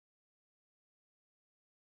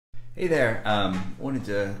Hey there. Wanted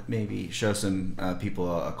to maybe show some people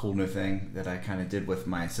a cool new thing that I kind of did with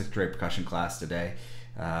my sixth grade percussion class today.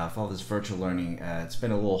 For all this virtual learning, it's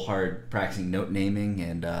been a little hard practicing note naming,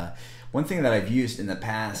 and one thing that I've used in the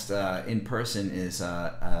past in person is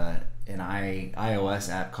an iOS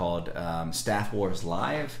app called Staff Wars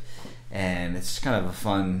Live, and it's kind of a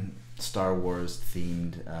fun Star Wars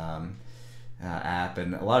themed app,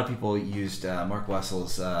 and a lot of people used Mark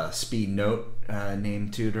Wessel's Speed Note name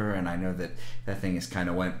tutor, and I know that that thing has kind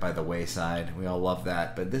of went by the wayside. We all love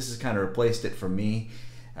that, but this has kind of replaced it for me,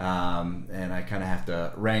 and I kind of have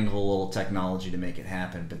to wrangle a little technology to make it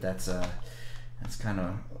happen. But that's kind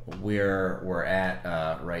of where we're at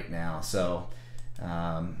right now. So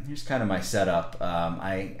here's kind of my setup.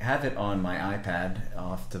 I have it on my iPad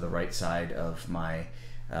off to the right side of my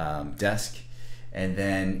desk. And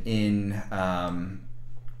then in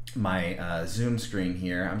my Zoom screen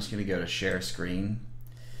here, I'm just going to go to share screen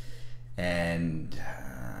and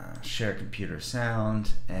share computer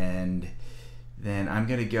sound. And then I'm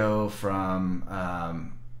going to go from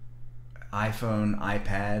iPhone,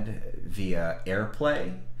 iPad via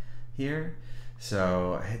AirPlay here.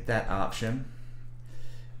 So I hit that option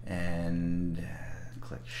and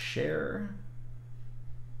click share.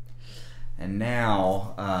 And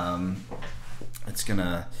now it's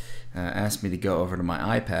gonna ask me to go over to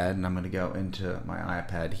my iPad, and I'm gonna go into my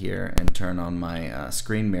iPad here and turn on my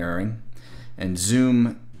screen mirroring, and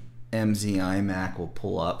Zoom MZ iMac will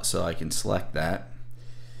pull up so I can select that.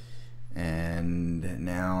 And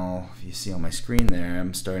now if you see on my screen there,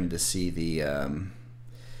 I'm starting to see the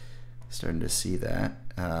that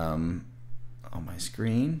on my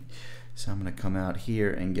screen. So I'm gonna come out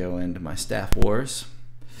here and go into my Staff Wars.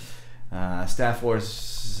 Staff Wars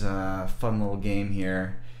is a fun little game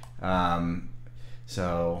here.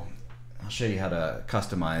 So I'll show you how to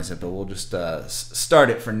customize it, but we'll just start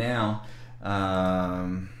it for now.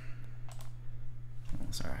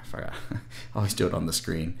 Sorry, I forgot. I always do it on the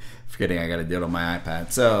screen, forgetting I got to do it on my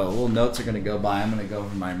iPad. So little notes are going to go by. I'm going to go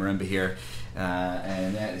over my marimba here,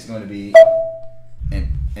 and that is going to be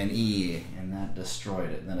an E, and that destroyed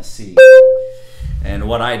it, and then a C. And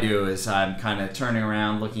what I do is I'm kind of turning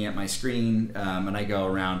around, looking at my screen, and I go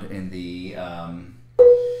around in the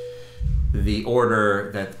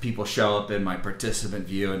order that people show up in my participant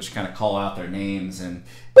view, and just kind of call out their names, and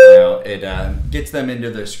it gets them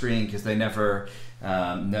into their screen because they never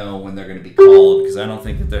know when they're going to be called, because I don't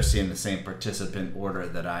think that they're seeing the same participant order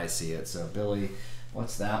that I see it. So Billy,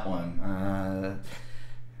 what's that one?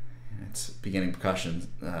 It's beginning percussion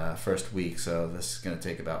first week, so this is going to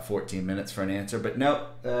take about 14 minutes for an answer. But nope,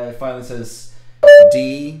 it finally says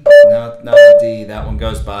D. No, not a D. That one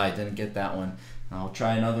goes by. Didn't get that one. I'll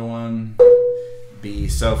try another one. B,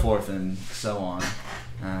 so forth and so on.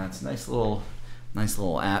 It's a nice little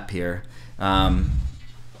app here. Some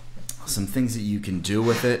things that you can do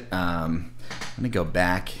with it. I'm going to go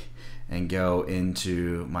back and go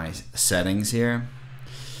into my settings here.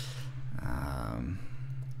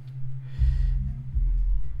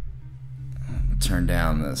 Turn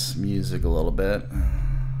down this music a little bit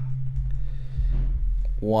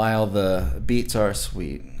while the beats are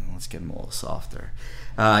sweet. Let's get them a little softer.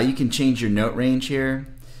 You can change your note range here.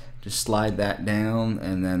 Just slide that down,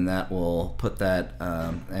 and then that will put that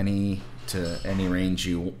any range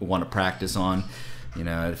you want to practice on. You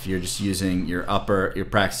know, if you're just using you're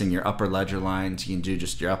practicing your upper ledger lines, you can do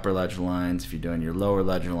just your upper ledger lines. If you're doing your lower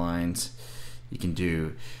ledger lines, you can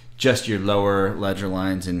do just your lower ledger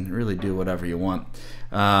lines and really do whatever you want.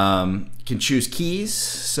 You can choose keys,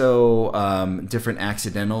 so different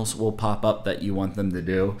accidentals will pop up that you want them to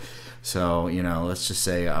do. So, let's just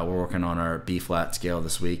say we're working on our B flat scale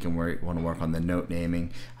this week, and we want to work on the note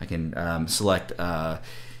naming. I can select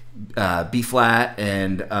B flat,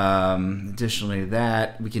 and additionally to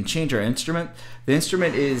that, we can change our instrument. The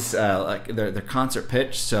instrument is like their concert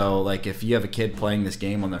pitch. So, like if you have a kid playing this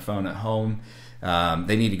game on their phone at home,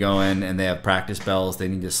 they need to go in and they have practice bells. They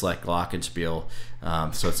need to select glockenspiel,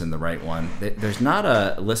 so it's in the right one. There's not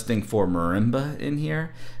a listing for marimba in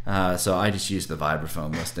here, so I just use the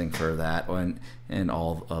vibraphone listing for that one, and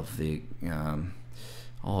all of the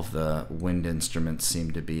wind instruments seem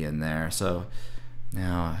to be in there. So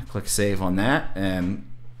now I click save on that, and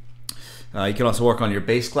you can also work on your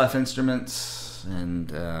bass clef instruments and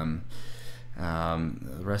the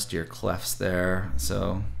rest of your clefs there.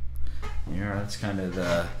 So yeah, that's kind of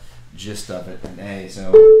the gist of it in A.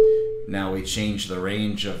 So now we change the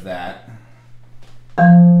range of that,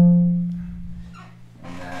 and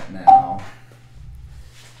that now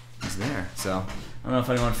is there. So I don't know if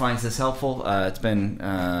anyone finds this helpful. It's been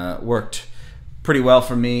worked pretty well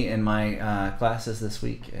for me in my classes this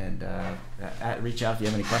week. And reach out if you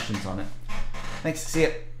have any questions on it. Thanks. See ya.